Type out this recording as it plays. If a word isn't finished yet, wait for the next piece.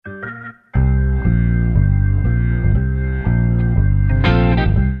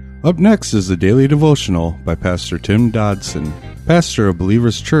Up next is the Daily Devotional by Pastor Tim Dodson, pastor of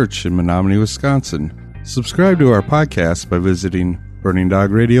Believers Church in Menominee, Wisconsin. Subscribe to our podcast by visiting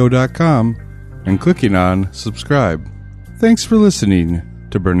BurningDogRadio.com and clicking on subscribe. Thanks for listening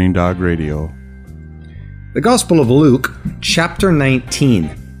to Burning Dog Radio. The Gospel of Luke, chapter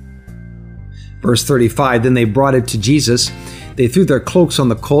 19, verse 35. Then they brought it to Jesus. They threw their cloaks on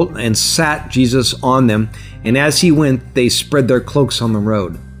the colt and sat Jesus on them. And as he went, they spread their cloaks on the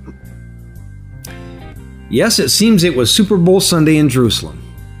road. Yes, it seems it was Super Bowl Sunday in Jerusalem.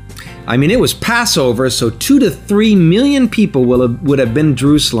 It was Passover, so 2 to 3 million people would have been in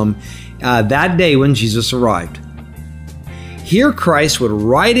Jerusalem that day when Jesus arrived. Here Christ would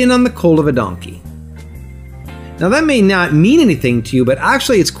ride in on the colt of a donkey. Now that may not mean anything to you, but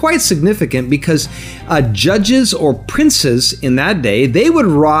actually it's quite significant because judges or princes in that day, they would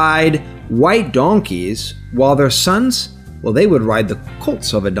ride white donkeys while their sons, they would ride the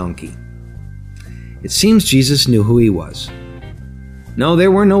colts of a donkey. It seems Jesus knew who he was. No,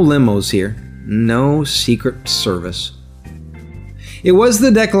 there were no limos here, no secret service. It was the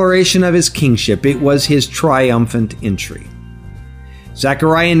declaration of his kingship. It was his triumphant entry.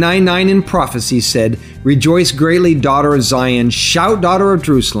 Zechariah 9:9 in prophecy said, "Rejoice greatly, daughter of Zion. Shout, daughter of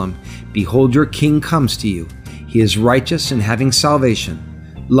Jerusalem. Behold, your king comes to you. He is righteous and having salvation,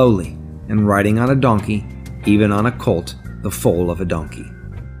 lowly and riding on a donkey, even on a colt, the foal of a donkey."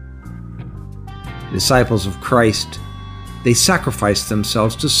 The disciples of Christ, they sacrificed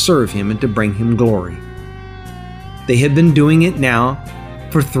themselves to serve him and to bring him glory. They had been doing it now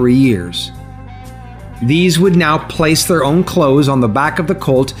for 3 years. These would now place their own clothes on the back of the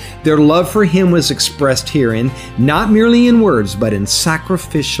colt. Their love for him was expressed herein, not merely in words, but in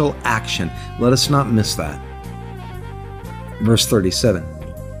sacrificial action. Let us not miss that. Verse 37.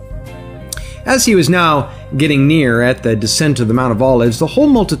 As he was now getting near at the descent of the Mount of Olives, the whole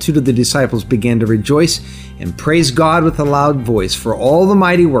multitude of the disciples began to rejoice and praise God with a loud voice for all the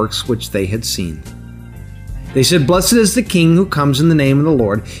mighty works which they had seen. They said, "Blessed is the King who comes in the name of the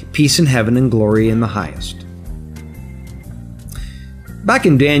Lord, peace in heaven and glory in the highest." Back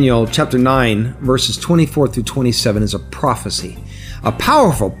in Daniel chapter 9, verses 24 through 27 is a prophecy, a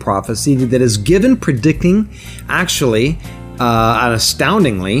powerful prophecy that is given predicting, and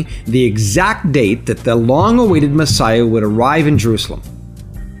astoundingly, the exact date that the long-awaited Messiah would arrive in Jerusalem.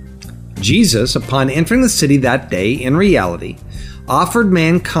 Jesus, upon entering the city that day, in reality, offered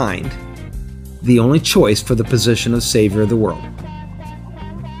mankind the only choice for the position of Savior of the world.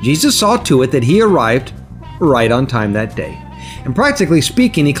 Jesus saw to it that he arrived right on time that day. And practically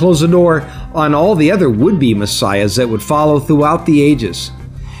speaking, he closed the door on all the other would-be Messiahs that would follow throughout the ages.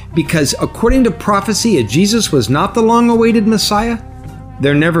 Because according to prophecy, if Jesus was not the long-awaited Messiah,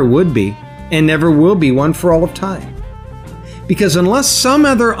 there never would be and never will be one for all of time. Because unless some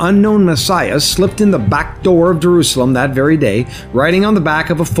other unknown Messiah slipped in the back door of Jerusalem that very day, riding on the back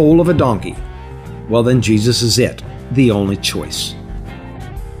of a foal of a donkey, then Jesus is it, the only choice.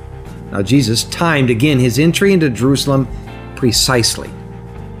 Now Jesus timed again his entry into Jerusalem precisely.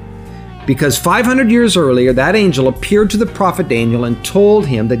 Because 500 years earlier, that angel appeared to the prophet Daniel and told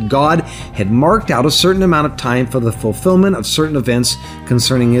him that God had marked out a certain amount of time for the fulfillment of certain events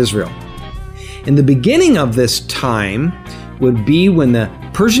concerning Israel. And the beginning of this time would be when the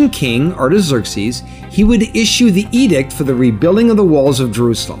Persian king, Artaxerxes, he would issue the edict for the rebuilding of the walls of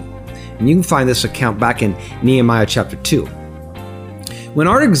Jerusalem. And you can find this account back in Nehemiah chapter 2. When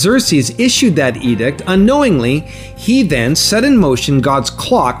Artaxerxes issued that edict, unknowingly, he then set in motion God's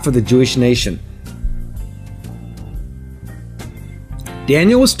clock for the Jewish nation.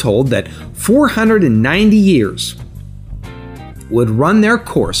 Daniel was told that 490 years would run their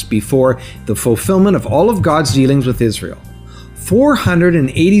course before the fulfillment of all of God's dealings with Israel.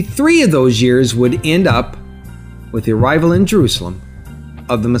 483 of those years would end up with the arrival in Jerusalem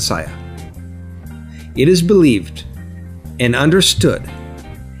of the Messiah. It is believed and understood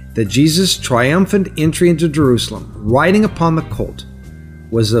that Jesus' triumphant entry into Jerusalem, riding upon the colt,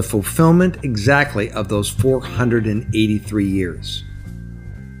 was the fulfillment exactly of those 483 years.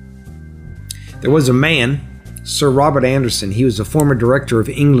 There was a man, Sir Robert Anderson. He was a former director of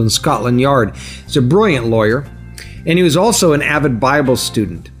England's Scotland Yard. He's a brilliant lawyer, and he was also an avid Bible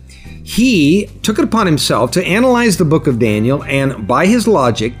student. He took it upon himself to analyze the book of Daniel and, by his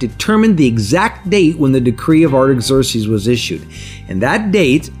logic, determined the exact date when the decree of Artaxerxes was issued. And that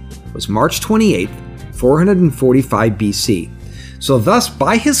date was March 28th, 445 BC. So thus,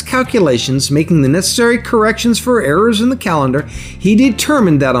 by his calculations, making the necessary corrections for errors in the calendar, he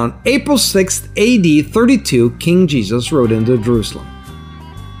determined that on April 6th, AD 32, King Jesus rode into Jerusalem.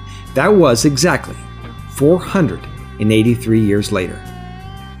 That was exactly 483 years later.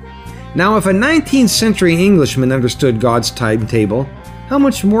 Now, if a 19th century Englishman understood God's timetable, how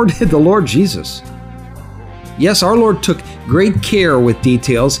much more did the Lord Jesus? Yes, our Lord took great care with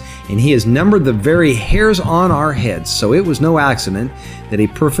details, and He has numbered the very hairs on our heads, so it was no accident that He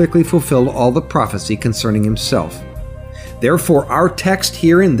perfectly fulfilled all the prophecy concerning Himself. Therefore, our text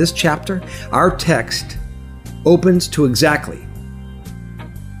here in this chapter, our text opens to exactly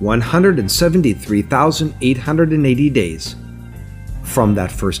 173,880 days from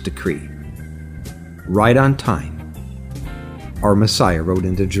that first decree. Right on time, our Messiah rode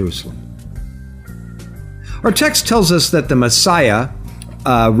into Jerusalem. Our text tells us that the Messiah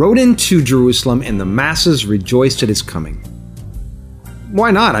rode into Jerusalem and the masses rejoiced at His coming.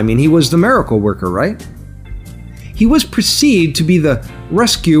 Why not? I mean, He was the miracle worker, right? He was perceived to be the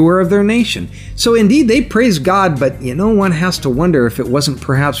rescuer of their nation. So indeed, they praised God, but one has to wonder if it wasn't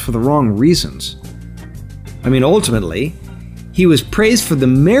perhaps for the wrong reasons. I mean, ultimately, He was praised for the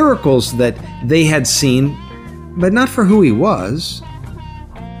miracles that they had seen, but not for who He was.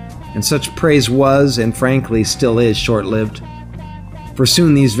 And such praise was, and frankly still is, short-lived. For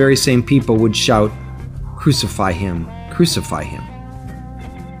soon these very same people would shout, "Crucify Him, crucify Him."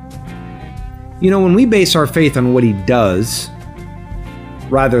 When we base our faith on what He does,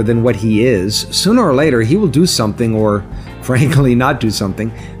 rather than what He is, sooner or later He will do something, or frankly not do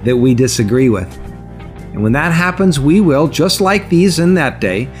something, that we disagree with. And when that happens, we will, just like these in that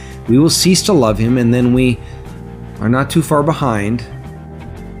day, we will cease to love Him, and then we are not too far behind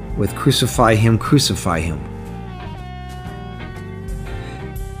with "Crucify Him, crucify Him."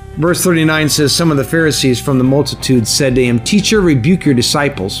 Verse 39 says, "Some of the Pharisees from the multitude said to Him, 'Teacher, rebuke your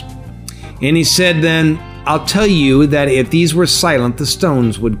disciples.' And He said then, 'I'll tell you that if these were silent, the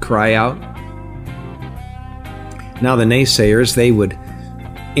stones would cry out.'" Now the naysayers, they would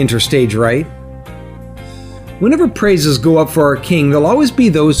enter stage right. Whenever praises go up for our King, there'll always be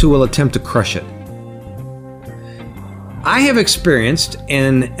those who will attempt to crush it. I have experienced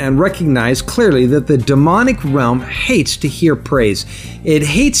and recognized clearly that the demonic realm hates to hear praise. It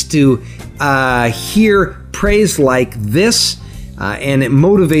hates to hear praise like this, and it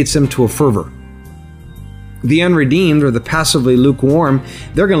motivates them to a fervor. The unredeemed, or the passively lukewarm,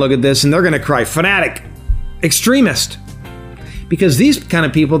 they're going to look at this and they're going to cry, "Fanatic! Extremist!" Because these kind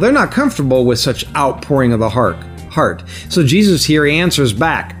of people, they're not comfortable with such outpouring of the heart. So Jesus here answers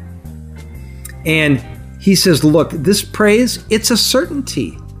back. And He says, look, this praise, it's a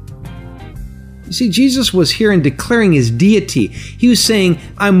certainty. You see, Jesus was here in declaring His deity. He was saying,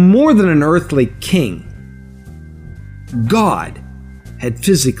 I'm more than an earthly king. God had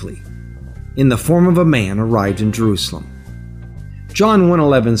physically, in the form of a man, arrived in Jerusalem. John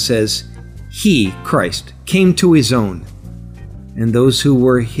 1:11 says, He, Christ, came to His own, and those who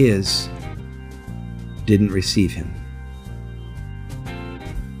were His didn't receive Him.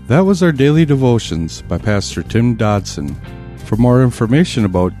 That was our daily devotions by Pastor Tim Dodson. For more information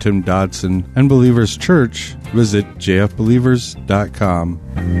about Tim Dodson and Believers Church, visit jfbelievers.com.